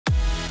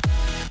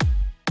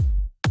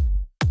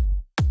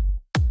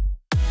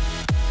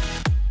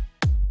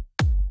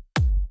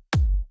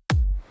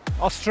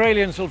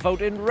Australians will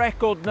vote in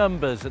record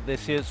numbers at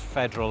this year's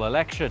federal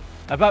election.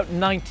 About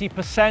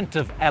 90%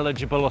 of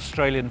eligible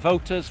Australian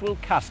voters will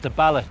cast a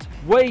ballot,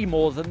 way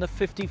more than the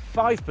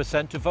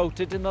 55% who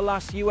voted in the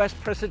last US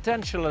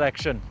presidential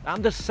election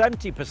and the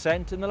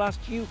 70% in the last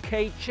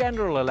UK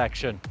general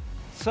election.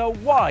 So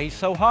why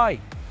so high?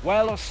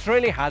 Well,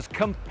 Australia has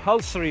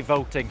compulsory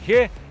voting.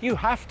 Here, you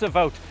have to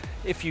vote.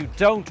 If you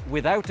don't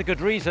without a good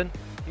reason,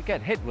 you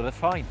get hit with a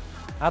fine.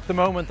 At the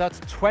moment, that's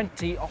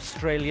 $20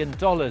 Australian,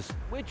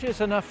 which is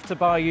enough to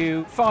buy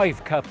you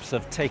 5 cups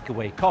of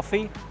takeaway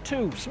coffee,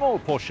 2 small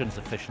portions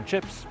of fish and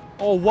chips,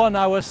 or 1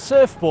 hour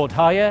surfboard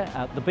hire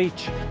at the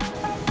beach.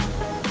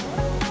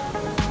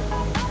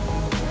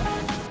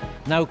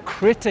 Now,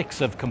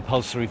 critics of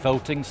compulsory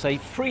voting say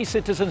free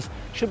citizens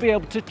should be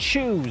able to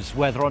choose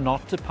whether or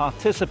not to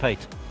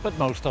participate, but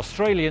most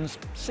Australians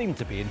seem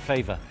to be in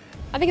favour.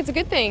 I think it's a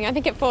good thing. I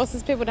think it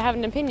forces people to have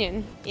an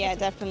opinion. Yeah,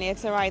 definitely.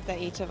 It's a right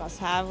that each of us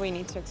have. We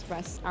need to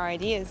express our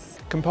ideas.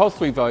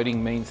 Compulsory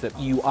voting means that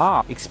you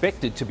are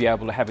expected to be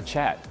able to have a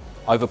chat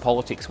over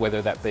politics,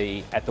 whether that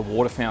be at the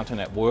water fountain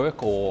at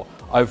work or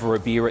over a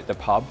beer at the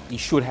pub. You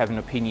should have an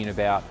opinion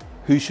about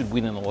who should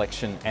win an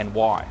election and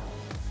why.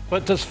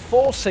 But does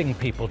forcing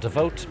people to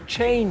vote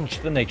change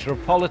the nature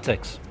of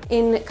politics?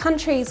 In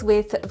countries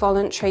with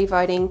voluntary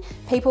voting,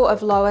 people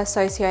of lower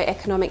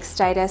socioeconomic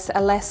status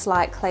are less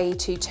likely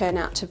to turn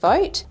out to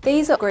vote.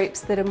 These are groups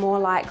that are more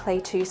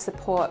likely to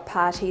support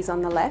parties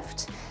on the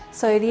left.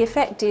 So the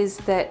effect is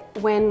that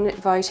when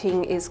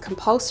voting is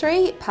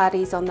compulsory,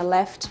 parties on the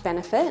left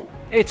benefit.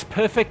 It's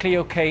perfectly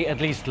okay, at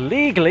least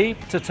legally,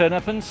 to turn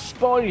up and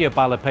spoil your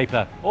ballot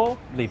paper or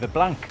leave it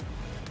blank.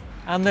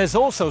 And there's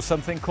also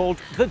something called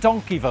the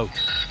donkey vote.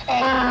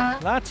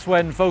 That's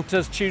when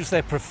voters choose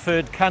their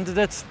preferred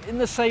candidates in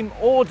the same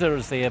order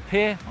as they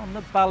appear on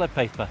the ballot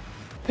paper.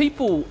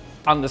 People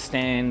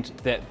understand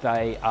that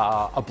they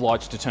are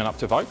obliged to turn up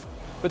to vote,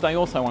 but they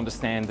also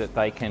understand that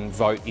they can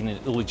vote in an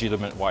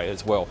illegitimate way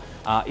as well.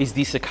 Is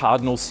this a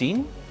cardinal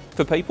sin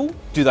for people?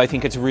 Do they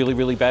think it's a really,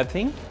 really bad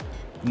thing?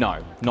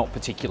 No, not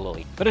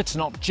particularly. But it's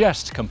not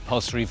just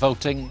compulsory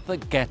voting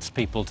that gets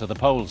people to the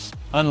polls.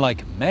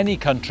 Unlike many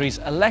countries,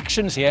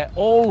 elections here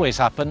always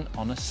happen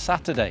on a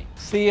Saturday,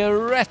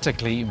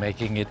 theoretically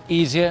making it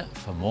easier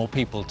for more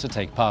people to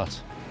take part.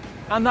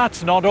 And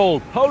that's not all.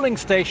 Polling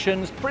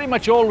stations pretty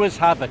much always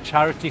have a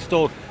charity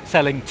stall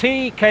selling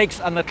tea, cakes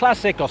and the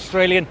classic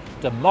Australian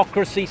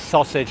democracy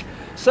sausage.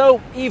 So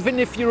even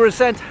if you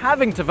resent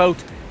having to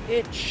vote,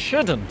 it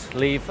shouldn't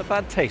leave a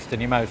bad taste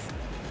in your mouth.